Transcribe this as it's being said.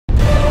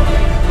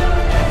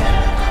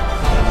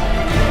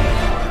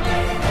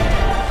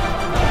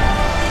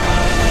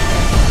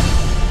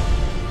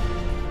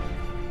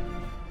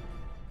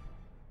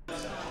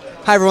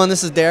Hi everyone,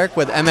 this is Derek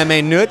with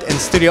MMA Nut and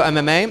Studio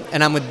MMA,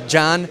 and I'm with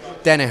John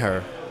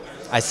Danaher.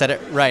 I said it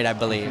right, I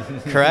believe.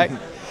 Correct?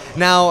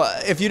 Now,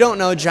 if you don't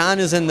know, John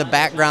is in the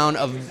background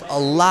of a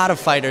lot of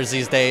fighters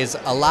these days,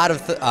 a lot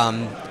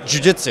of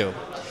Jiu Jitsu,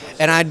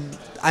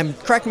 and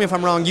correct me if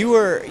I'm wrong.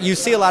 You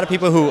see a lot of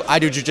people who I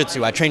do Jiu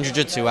Jitsu, I train Jiu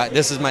Jitsu,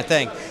 this is my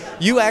thing.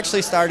 You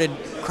actually started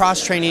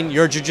cross-training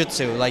your Jiu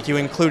Jitsu, like you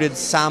included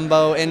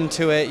Sambo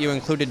into it, you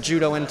included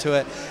Judo into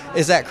it.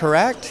 Is that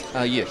correct?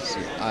 Yes.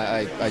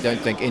 I don't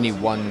think any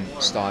one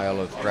style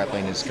of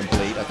grappling is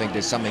complete. I think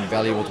there's something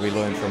valuable to be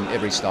learned from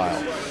every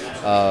style.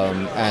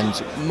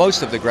 And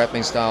most of the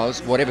grappling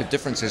styles, whatever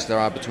differences there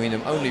are between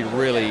them, only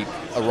really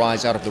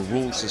arise out of the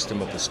rule system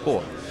of the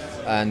sport.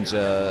 And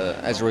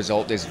as a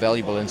result, there's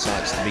valuable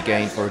insights to be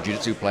gained for a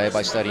Jiu-Jitsu player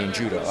by studying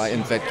Judo.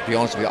 In fact, to be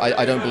honest with you,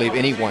 I don't believe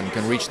anyone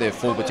can reach their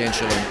full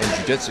potential in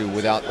Jiu-Jitsu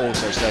without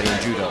also studying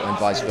Judo and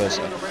vice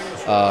versa.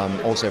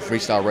 Also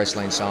freestyle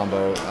wrestling,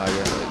 Sambo,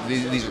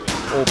 these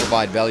all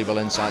provide valuable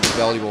insights,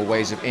 valuable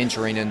ways of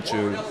entering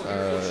into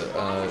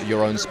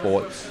your own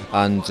sport,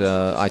 and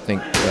I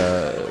think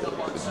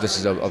this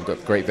is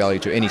of great value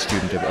to any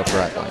student of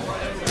grappling.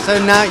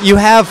 So now you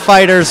have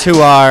fighters who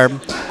are,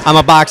 I'm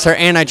a boxer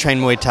and I train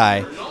Muay Thai,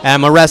 and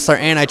I'm a wrestler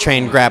and I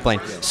train grappling.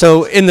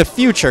 So in the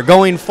future,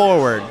 going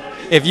forward,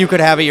 if you could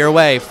have it your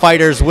way,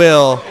 fighters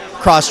will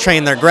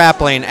cross-train their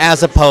grappling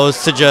as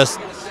opposed to just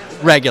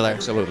regular.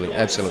 Absolutely,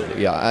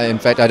 absolutely, yeah. In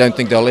fact, I don't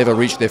think they'll ever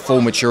reach their full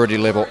maturity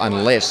level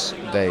unless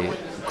they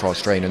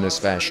cross-train in this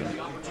fashion.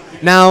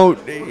 Now,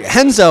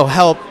 Renzo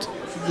helped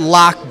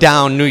lock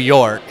down New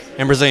York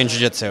in Brazilian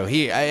Jiu-Jitsu.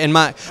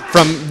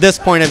 From this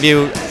point of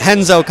view,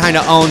 Renzo kind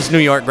of owns New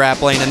York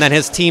grappling, and then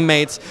his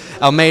teammates,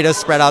 Almeida's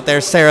spread out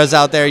there, Sarah's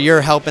out there,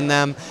 you're helping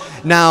them.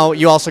 Now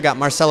you also got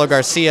Marcelo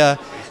Garcia.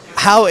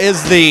 How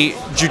is the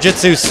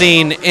Jiu-Jitsu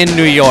scene in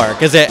New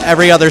York? Is it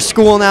every other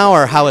school now,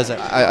 or how is it?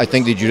 I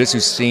think the Jiu-Jitsu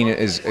scene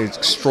is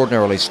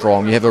extraordinarily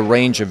strong. You have a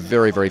range of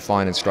very, very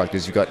fine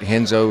instructors. You've got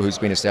Renzo, who's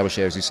been established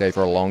here, as you say,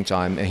 for a long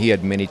time, and he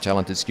had many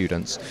talented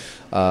students.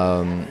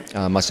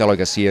 Marcelo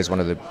Garcia is one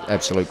of the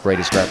absolute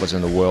greatest grapplers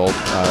in the world,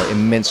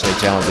 immensely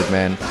talented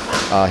man.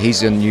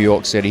 He's in New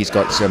York City. He's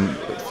got some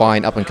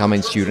fine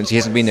up-and-coming students. He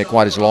hasn't been there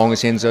quite as long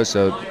as Renzo,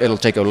 so it'll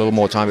take a little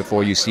more time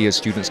before you see his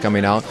students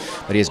coming out,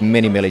 but he has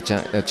many, many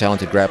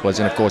talented grapplers,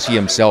 and of course he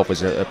himself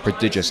is a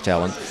prodigious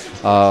talent.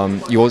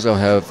 You also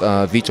have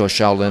Vitor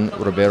Shaolin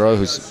Ribeiro,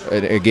 who's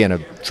again a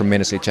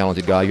tremendously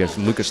talented guy. You have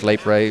Lucas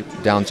Lepre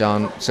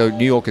downtown. So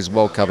New York is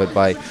well covered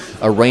by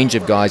a range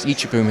of guys,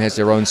 each of whom has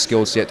their own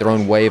skill set, their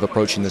own way of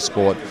approaching the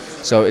sport.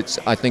 So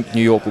I think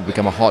New York will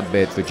become a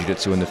hotbed for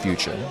Jiu-Jitsu in the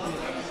future.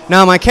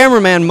 Now, my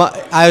cameraman,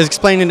 I was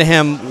explaining to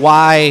him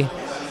why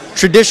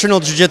traditional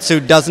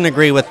Jiu-Jitsu doesn't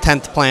agree with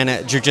 10th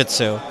Planet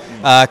Jiu-Jitsu,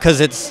 because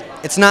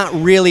it's not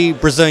really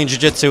Brazilian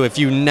Jiu-Jitsu if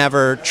you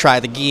never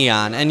try the gi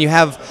on. And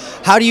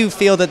how do you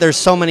feel that there's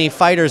so many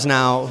fighters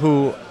now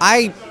who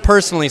I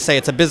personally say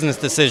it's a business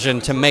decision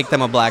to make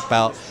them a black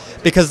belt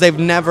because they've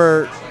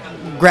never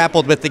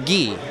grappled with the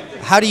gi?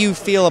 How do you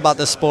feel about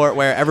the sport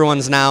where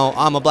everyone's now,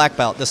 I'm a black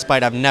belt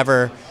despite I've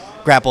never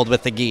grappled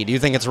with the gi? Do you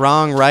think it's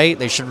wrong, right?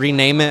 They should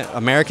rename it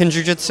American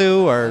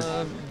Jiu-Jitsu, or?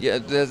 Yeah,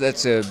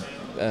 that's a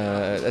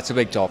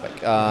big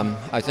topic.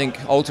 I think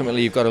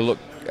ultimately you've got to look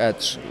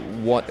at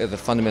what are the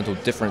fundamental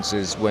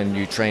differences when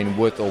you train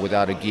with or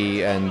without a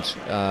gi, and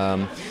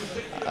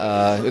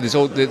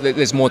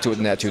there's more to it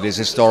than that too. There's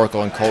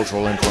historical and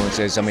cultural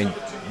influences. I mean,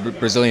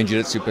 Brazilian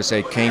Jiu-Jitsu per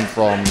se came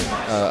from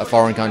a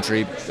foreign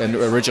country, and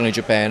originally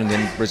Japan and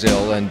then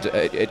Brazil, and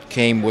it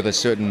came with a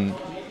certain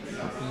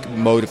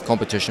mode of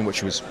competition,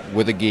 which was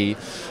with a gi.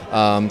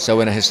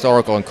 So in a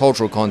historical and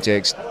cultural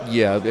context,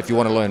 yeah, if you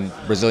want to learn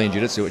Brazilian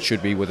Jiu-Jitsu, it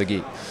should be with a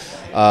gi.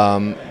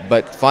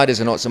 But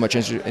fighters are not so much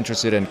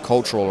interested in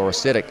cultural or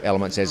aesthetic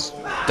elements as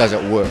does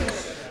it work,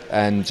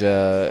 and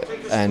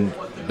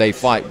they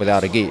fight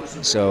without a gi.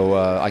 So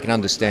I can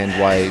understand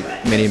why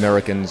many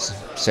Americans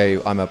say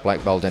I'm a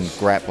black belt in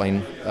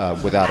grappling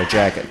without a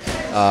jacket.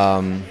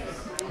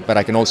 But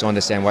I can also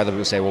understand why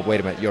people say, well, wait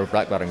a minute, you're a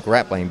black belt in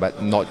grappling,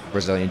 but not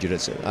Brazilian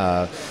Jiu-Jitsu.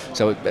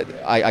 So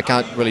I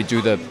can't really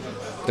do the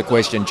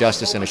question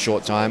justice in a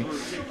short time,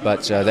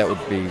 but that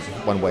would be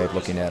one way of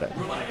looking at it.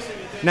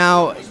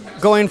 Now,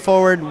 going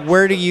forward,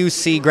 where do you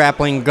see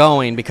grappling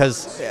going?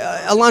 Because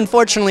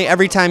unfortunately,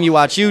 every time you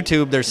watch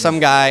YouTube, there's some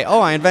guy, oh,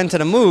 I invented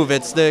a move.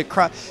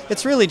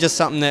 It's really just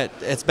something that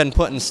it's been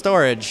put in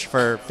storage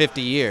for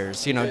 50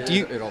 years. You know,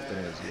 it often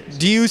is. Yes.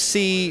 Do you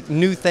see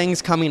new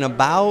things coming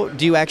about?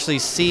 Do you actually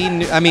see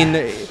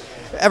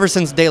ever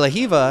since De La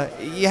Riva,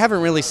 you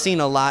haven't really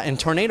seen a lot in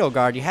Tornado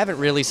Guard. You haven't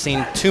really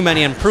seen too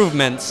many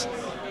improvements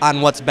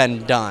on what's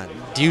been done.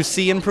 Do you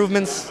see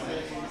improvements?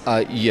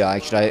 Yeah,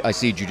 actually, I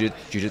see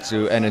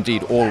Jiu-Jitsu and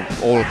indeed all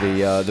of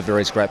the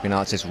various grappling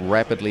arts is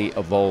rapidly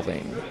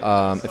evolving.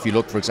 If you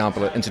look, for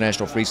example, at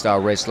international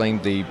freestyle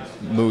wrestling, the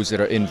moves that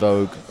are in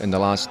vogue in the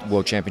last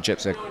World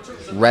Championships are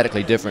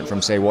radically different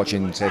from, say,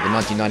 watching, say, the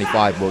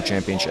 1995 World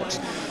Championships.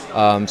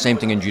 Same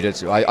thing in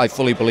Jiu-Jitsu. I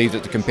fully believe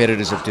that the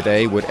competitors of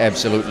today would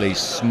absolutely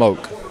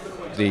smoke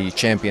the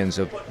champions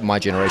of my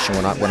generation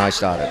when I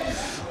started.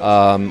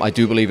 I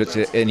do believe it's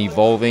an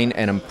evolving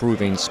and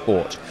improving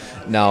sport.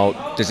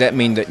 Now, does that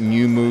mean that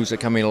new moves are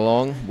coming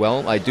along?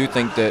 Well, I do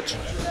think that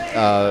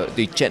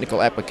the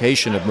technical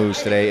application of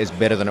moves today is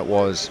better than it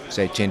was,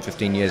 say, 10,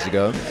 15 years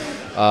ago.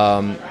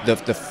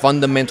 The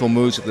fundamental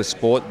moves of the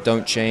sport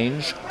don't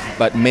change,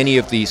 but many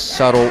of the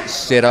subtle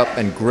setup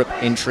and grip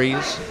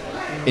entries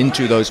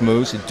into those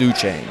moves do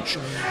change.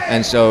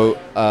 And so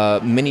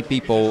many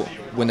people,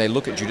 when they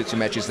look at jiu-jitsu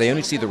matches, they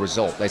only see the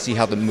result. They see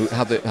how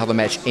the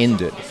match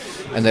ended,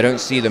 and they don't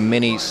see the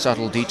many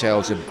subtle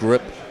details of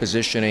grip,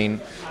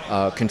 positioning,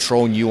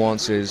 control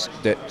nuances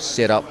that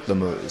set up the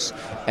moves.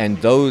 And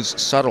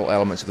those subtle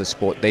elements of the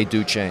sport, they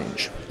do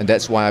change. And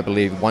that's why I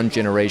believe one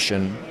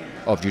generation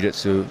of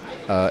jiu-jitsu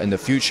in the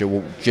future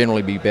will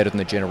generally be better than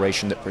the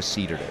generation that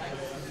preceded it.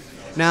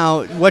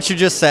 Now, what you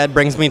just said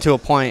brings me to a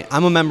point.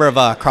 I'm a member of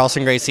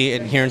Carlson Gracie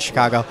here in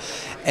Chicago,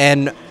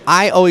 and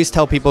I always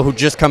tell people who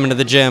just come into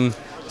the gym,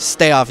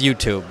 stay off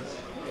YouTube.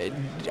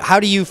 How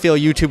do you feel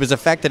YouTube has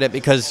affected it?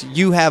 Because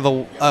you have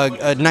a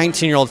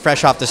 19-year-old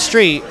fresh off the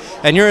street,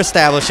 and you're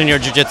established in your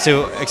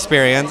jiu-jitsu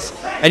experience,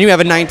 and you have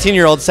a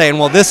 19-year-old saying,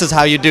 well, this is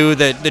how you do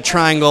the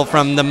triangle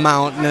from the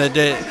mount.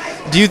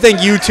 Do you think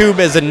YouTube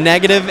is a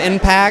negative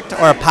impact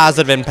or a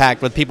positive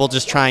impact with people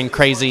just trying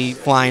crazy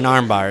flying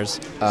arm bars?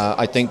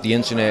 I think the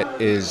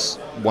internet is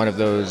one of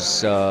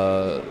those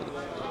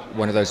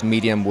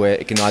medium where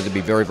it can either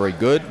be very, very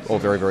good or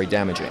very, very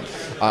damaging.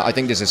 I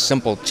think there's a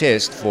simple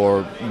test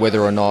for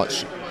whether or not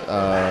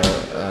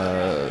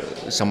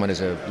someone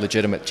is a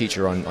legitimate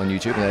teacher on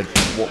YouTube, and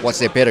what's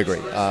their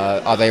pedigree?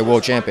 Are they a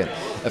world champion?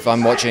 If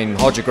I'm watching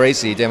Roger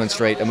Gracie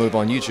demonstrate a move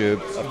on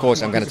YouTube, of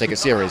course I'm going to take it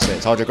seriously.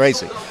 It's Roger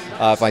Gracie.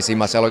 If I see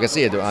Marcelo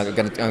Garcia, I'm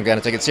going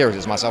to take it serious.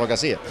 It's Marcelo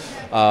Garcia.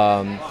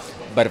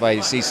 But if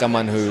I see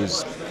someone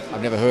who's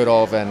I've never heard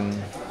of and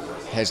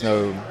has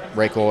no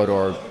record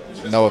or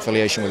no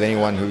affiliation with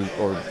anyone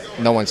or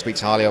no one speaks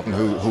highly of him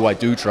who I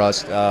do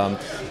trust,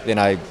 then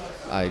I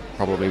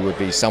probably would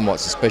be somewhat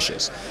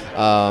suspicious.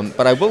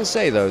 But I will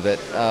say, though, that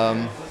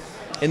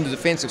in the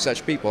defense of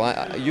such people,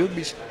 you'd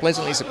be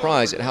pleasantly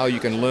surprised at how you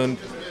can learn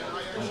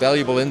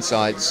valuable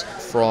insights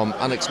from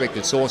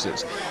unexpected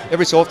sources.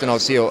 Every so often I'll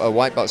see a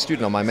white belt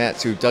student on my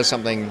mats who does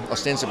something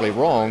ostensibly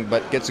wrong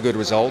but gets a good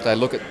result. I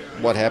look at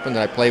what happened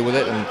and I play with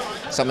it, and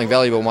something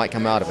valuable might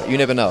come out of it. You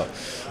never know.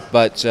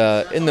 But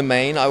in the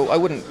main, I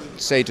wouldn't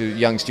say to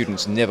young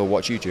students never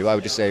watch YouTube. I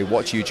would just say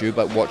watch YouTube,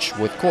 but watch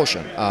with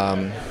caution.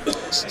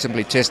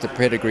 Simply test the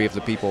pedigree of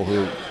the people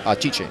who are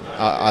teaching.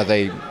 Are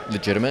they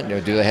legitimate?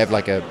 Do they have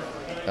like a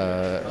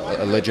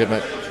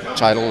legitimate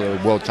title, a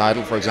world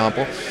title, for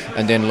example?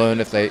 And then learn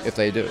if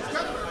they do.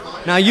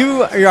 Now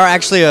you are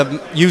actually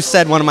you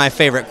said one of my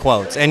favorite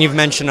quotes, and you've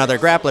mentioned other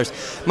grapplers.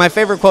 My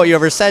favorite quote you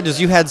ever said is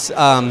you had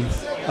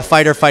a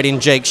fighter fighting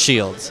Jake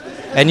Shields,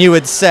 and you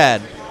had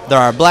said, there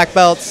are black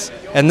belts,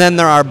 and then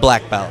there are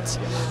black belts.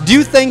 Do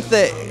you think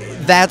that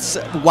that's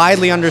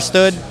widely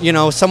understood? You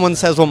know, someone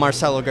says, well,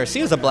 Marcelo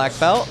Garcia is a black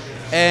belt,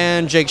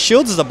 and Jake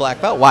Shields is a black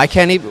belt. Why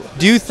can't he?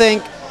 Do you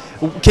think,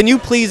 can you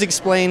please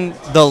explain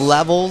the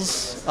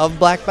levels of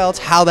black belts,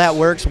 how that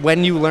works,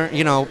 when you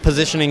learn,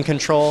 positioning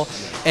control?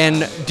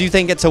 And do you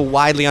think it's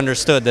widely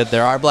understood that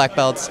there are black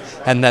belts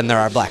and then there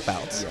are black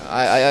belts?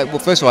 Yeah, well,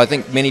 first of all, I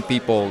think many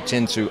people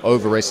tend to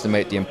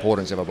overestimate the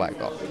importance of a black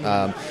belt.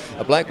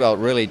 A black belt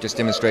really just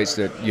demonstrates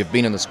that you've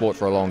been in the sport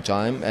for a long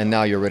time and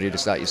now you're ready to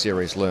start your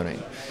serious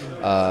learning.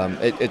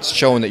 It's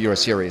showing that you're a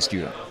serious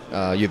student.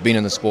 You've been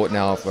in the sport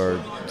now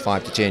for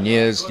 5 to 10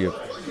 years, you've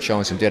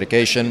shown some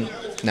dedication,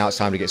 now it's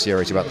time to get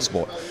serious about the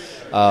sport.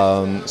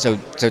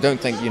 So don't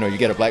think you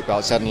get a black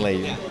belt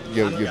suddenly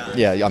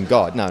I'm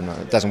God. No,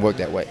 it doesn't work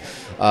that way.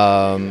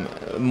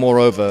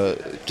 Moreover,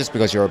 just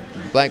because you're a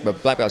black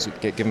belts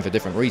get given for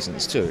different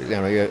reasons too.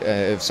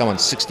 If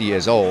someone's 60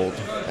 years old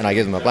and I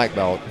give them a black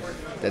belt,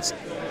 that's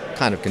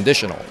kind of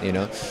conditional.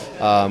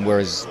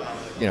 Whereas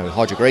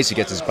Roger Gracie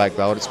gets his black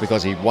belt, it's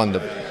because he won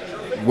the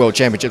World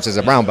Championships as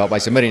a brown belt by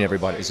submitting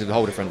everybody. It's a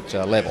whole different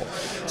level.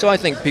 So I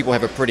think people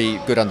have a pretty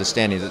good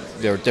understanding that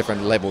there are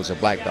different levels of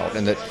black belt,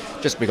 and that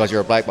just because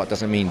you're a black belt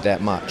doesn't mean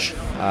that much.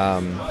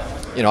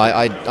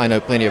 I know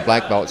plenty of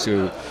black belts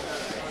who,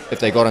 if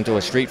they got into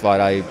a street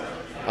fight,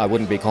 I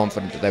wouldn't be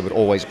confident that they would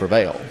always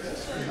prevail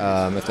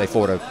if they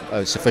fought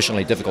a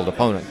sufficiently difficult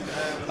opponent.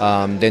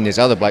 Then there's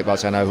other black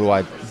belts I know who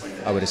I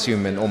would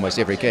assume in almost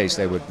every case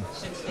they would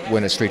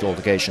win a street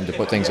altercation, to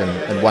put things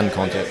in one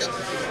context.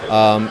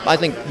 I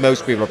think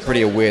most people are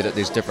pretty aware that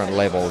there's different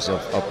levels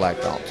of black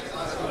belt.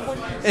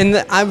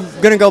 And I'm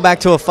going to go back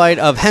to a fight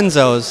of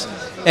Renzo's,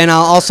 and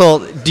I'll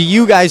also, do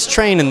you guys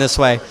train in this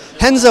way?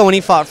 Renzo, when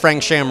he fought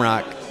Frank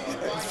Shamrock,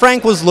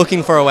 Frank was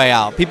looking for a way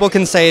out. People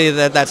can say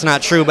that that's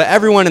not true, but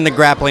everyone in the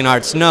grappling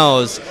arts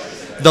knows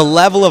the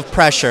level of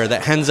pressure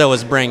that Renzo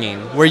is bringing,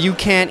 where you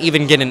can't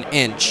even get an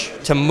inch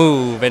to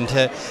move.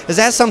 Is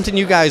that something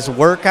you guys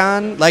work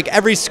on? Like,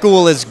 every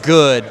school is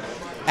good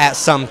at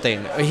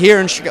something. Here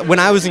in Chicago, when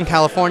I was in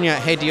California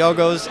at Hey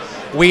Diogo's,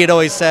 we had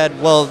always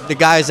said, well, the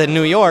guys in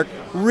New York,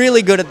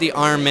 really good at the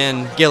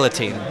arm-in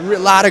guillotine. A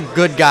lot of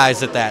good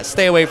guys at that.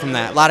 Stay away from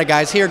that. A lot of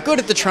guys here good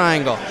at the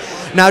triangle.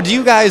 Now, do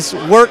you guys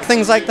work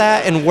things like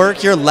that and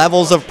work your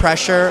levels of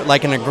pressure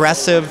like an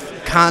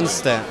aggressive,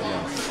 constant?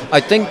 I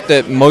think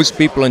that most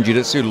people in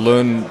Jiu-Jitsu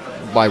learn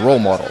by role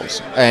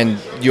models, and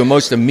your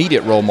most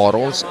immediate role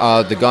models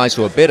are the guys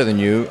who are better than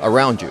you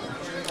around you.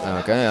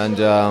 Okay, and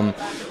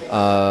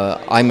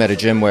I'm at a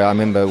gym where I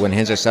remember when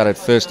Renzo started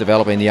first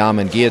developing the arm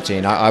and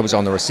guillotine, I was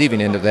on the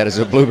receiving end of that as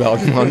a blue belt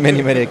on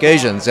many, many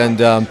occasions,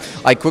 and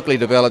I quickly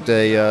developed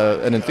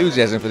an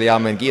enthusiasm for the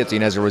arm and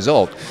guillotine as a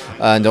result,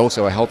 and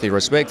also a healthy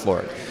respect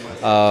for it.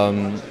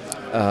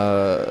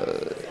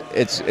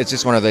 It's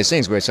just one of those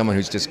things where someone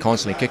who's just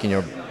constantly kicking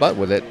your butt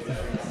with it,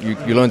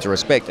 you learn to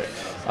respect it.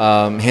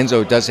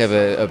 Renzo does have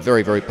a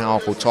very, very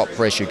powerful top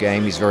pressure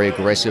game. He's very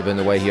aggressive in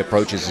the way he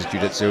approaches his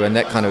jiu-jitsu, and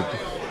that kind of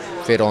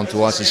fed on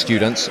to us as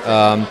students.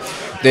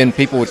 Then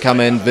people would come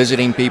in,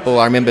 visiting people.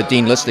 I remember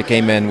Dean Lister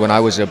came in when I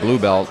was a blue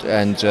belt,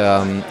 and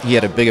he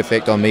had a big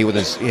effect on me with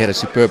he had a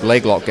superb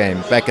leg lock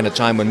game back in a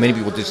time when many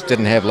people just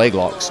didn't have leg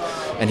locks.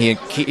 And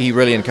he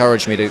really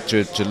encouraged me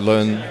to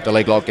learn the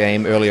leg lock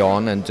game early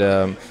on, and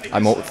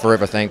I'm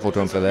forever thankful to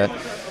him for that.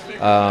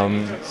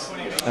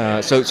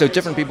 So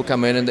different people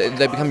come in and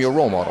they become your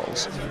role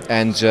models,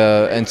 and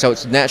so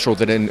it's natural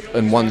that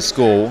in one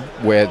school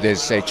where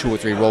there's say 2 or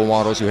 3 role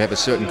models who have a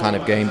certain kind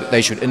of game, that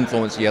they should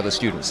influence the other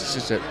students.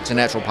 It's a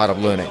natural part of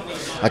learning.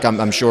 Like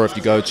I'm sure if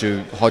you go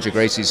to Hodger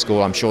Gracie's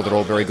school, I'm sure they're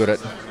all very good at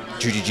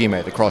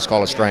Jujijime, the cross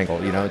collar strangle.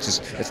 You know,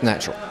 it's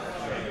natural.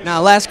 Now,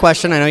 last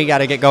question. I know you got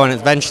to get going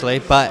eventually,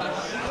 but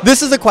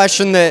this is a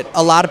question that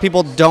a lot of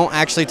people don't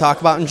actually talk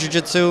about in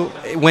jiu-jitsu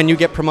when you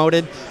get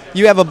promoted.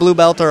 You have a blue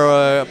belt or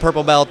a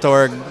purple belt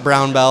or a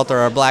brown belt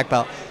or a black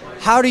belt.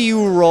 How do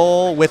you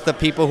roll with the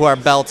people who are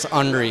belts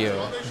under you?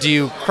 Do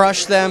you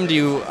crush them?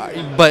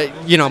 But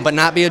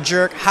not be a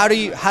jerk? How do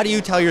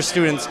you tell your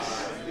students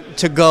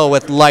to go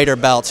with lighter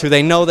belts who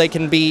they know they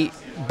can beat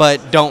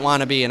but don't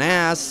want to be an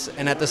ass,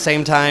 and at the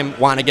same time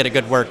want to get a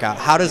good workout?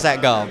 How does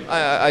that go?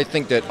 I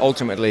think that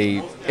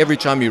ultimately every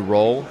time you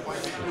roll,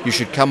 you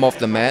should come off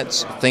the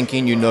mats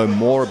thinking you know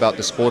more about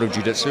the sport of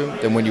jiu-jitsu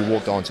than when you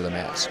walked onto the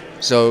mats.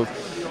 So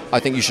I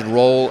think you should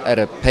roll at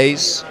a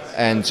pace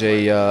and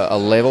a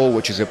level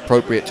which is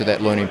appropriate to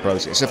that learning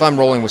process. If I'm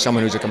rolling with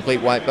someone who's a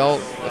complete white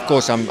belt, of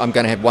course I'm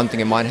going to have one thing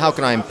in mind. How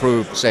can I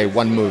improve, say,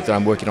 one move that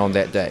I'm working on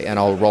that day? And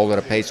I'll roll at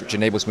a pace which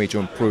enables me to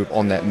improve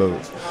on that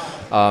move.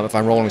 If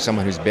I'm rolling with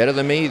someone who's better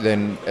than me,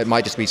 then it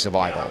might just be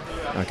survival.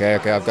 Okay,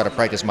 I've got to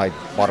practice my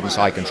bottom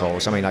side control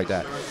or something like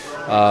that.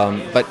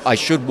 But I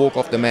should walk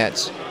off the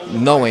mats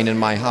knowing in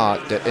my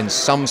heart that in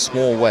some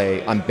small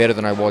way I'm better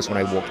than I was when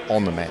I walked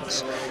on the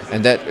mats.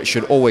 And that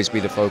should always be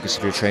the focus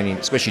of your training,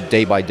 especially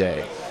day by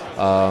day.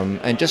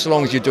 And just as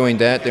long as you're doing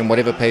that, then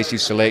whatever pace you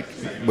select,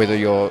 whether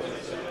your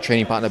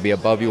training partner be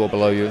above you or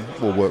below you,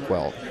 will work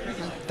well.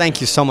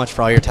 Thank you so much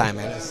for all your time,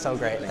 man. It's so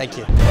great. Thank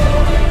you.